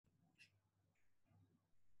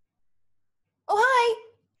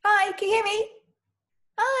Can you hear me?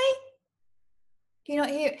 Hi. Can you not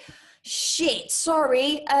hear? Shit,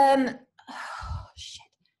 sorry. Shit.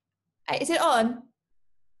 Is it on?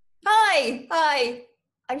 Hi.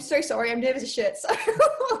 I'm so sorry. I'm nervous as shit. So.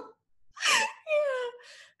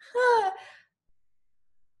 Yeah.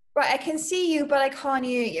 Right, I can see you, but I can't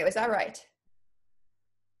hear you. Is that right?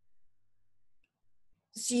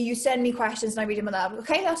 So you send me questions and I read them aloud.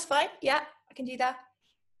 Okay, that's fine. Yeah, I can do that.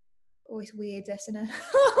 Always weird, isn't it?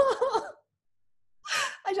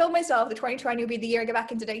 I told myself that 2020 would be the year I get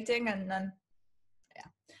back into dating, and then, yeah.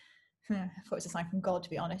 I thought it was a sign from God, to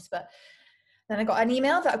be honest. But then I got an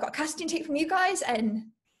email that I've got a casting tape from you guys,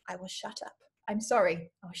 and I will shut up. I'm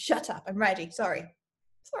sorry. I'll shut up. I'm ready. Sorry.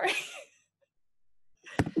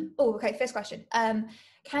 Oh, okay. First question.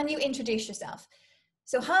 Can you introduce yourself?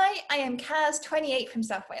 So, hi, I am Kaz, 28 from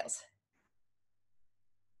South Wales.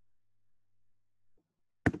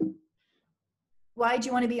 Why do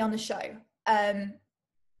you want to be on the show?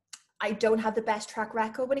 I don't have the best track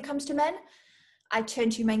record when it comes to men. I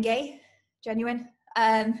turned 2 men gay, genuine.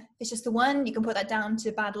 It's just the one, you can put that down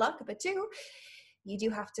to bad luck, but 2, you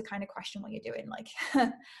do have to kind of question what you're doing. Like,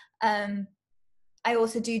 I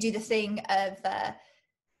also do the thing of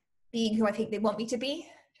being who I think they want me to be,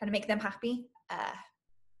 trying to make them happy.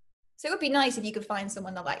 So it would be nice if you could find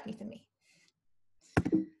someone that liked me for me.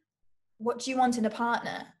 What do you want in a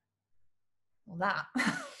partner? Well, that,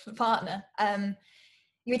 a partner.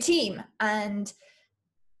 You're a team, and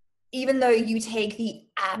even though you take the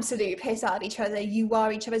absolute piss out of each other, you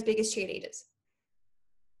are each other's biggest cheerleaders.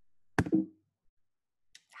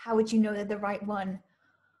 How would you know they're the right one?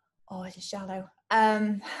 Oh, it's just shallow.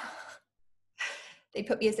 They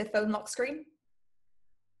put me as their phone lock screen.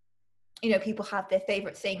 You know, people have their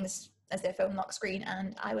favorite things as their phone lock screen,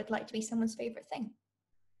 and I would like to be someone's favorite thing.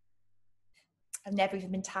 I've never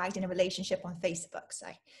even been tagged in a relationship on Facebook, so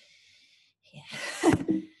yeah.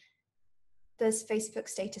 Does Facebook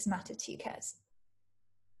status matter to you, Kez?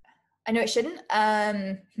 I know it shouldn't,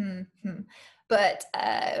 but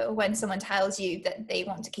when someone tells you that they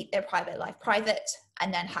want to keep their private life private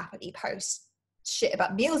and then happily post shit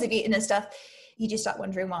about meals they've eaten and stuff, you just start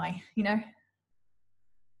wondering why, you know?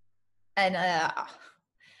 And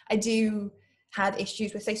I do have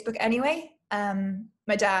issues with Facebook anyway.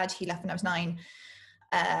 My dad, he left when I was 9.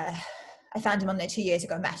 I found him on there 2 years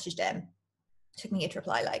ago, messaged him. It took me a year to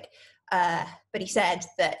reply, but he said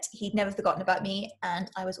that he'd never forgotten about me and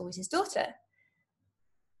I was always his daughter.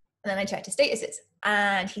 And then I checked his statuses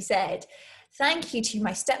and he said, "Thank you to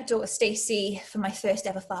my stepdaughter Stacey for my first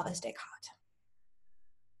ever Father's Day card."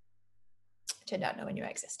 Turned out no one knew I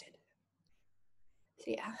existed.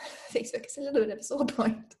 So yeah, Facebook is a little bit of a sore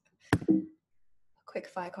point. Quick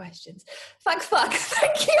fire questions. Fuck.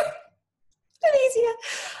 Thank you. Easier.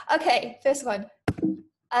 Okay, first one.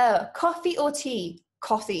 Coffee or tea?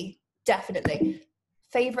 Coffee, definitely.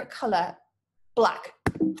 Favorite color? Black.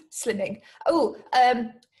 Slimming. Oh,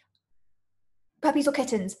 puppies or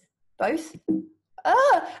kittens? Both.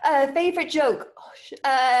 Favorite joke?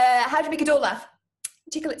 How to make a dog laugh?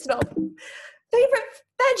 Tickle its knob. Favorite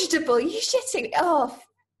vegetable? You shitting? Oh,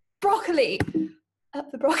 broccoli.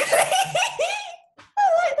 The broccoli. I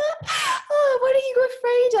like that. Oh, what are you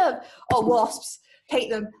afraid of? Oh, wasps. Hate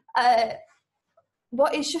them.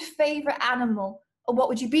 What is your favorite animal? Or what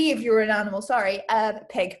would you be if you were an animal? Sorry.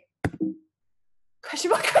 Pig.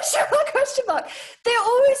 Question mark. They're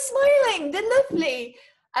always smiling. They're lovely.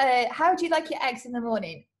 How do you like your eggs in the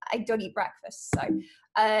morning? I don't eat breakfast, so.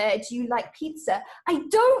 Do you like pizza? I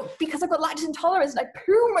don't, because I've got lactose intolerance and I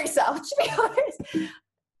poo myself, to be honest.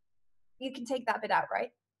 You can take that bit out,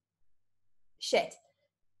 right?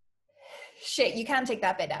 Shit, you can take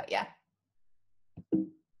that bit out, yeah.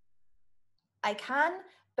 I can,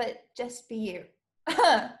 but just be you.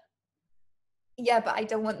 Yeah, but I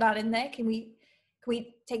don't want that in there. Can we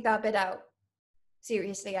take that bit out?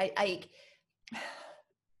 Seriously,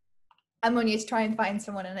 I'm only to try and find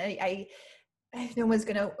someone, and I no one's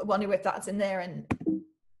gonna wonder if that's in there, and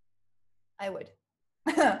I would.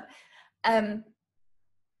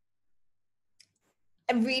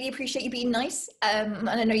 I really appreciate you being nice, and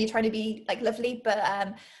I know you're trying to be like lovely, but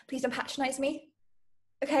please don't patronize me,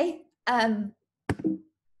 okay?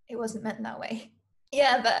 It wasn't meant that way.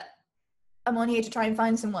 Yeah, but I'm on here to try and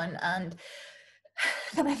find someone, and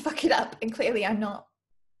then I fuck it up, and clearly I'm not.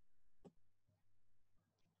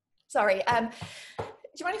 Sorry.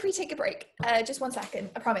 Do you mind if we take a break? Just 1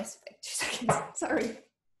 second. I promise. 2 seconds. Sorry.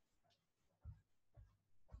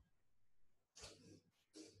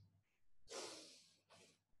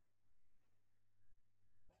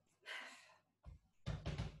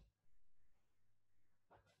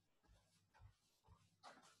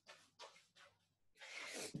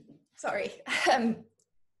 Sorry. I'm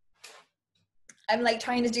like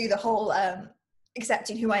trying to do the whole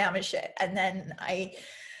accepting who I am and shit, and then I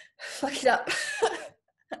fuck it up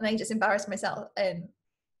and I just embarrass myself.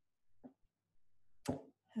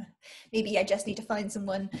 Maybe I just need to find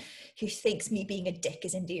someone who thinks me being a dick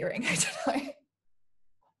is endearing. I don't know.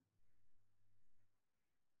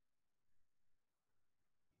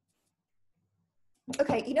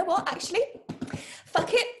 Okay, you know what? Actually,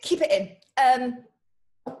 fuck it, keep it in.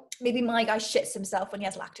 Maybe my guy shits himself when he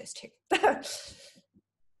has lactose too.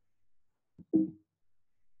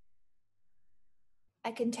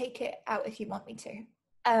 I can take it out if you want me to.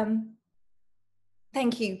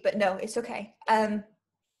 Thank you, but no, it's okay.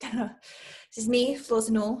 This is me, flaws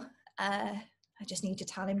and all. I just need to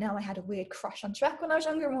tell him now I had a weird crush on Shrek when I was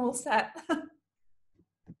younger and we're all set.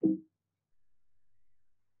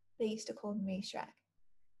 They used to call me Shrek.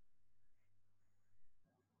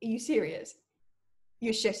 Are you serious?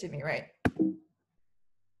 You're shitting me, right?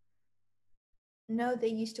 No, they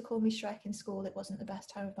used to call me Shrek in school. It wasn't the best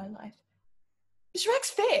time of my life. Shrek's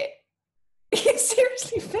fit. He's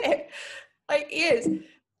seriously fit. Like, he is.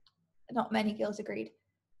 Not many girls agreed.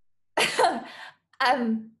 I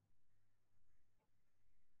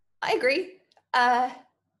agree. Oh,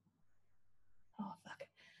 fuck.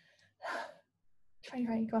 Try,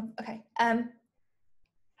 go on. Okay.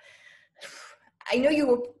 I know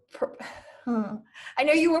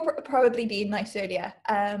you were probably being nice earlier.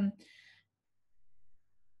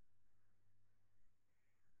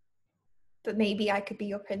 But maybe I could be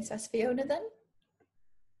your Princess Fiona then?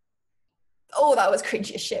 Oh, that was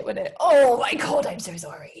cringy as shit, wasn't it? Oh my god, I'm so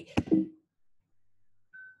sorry.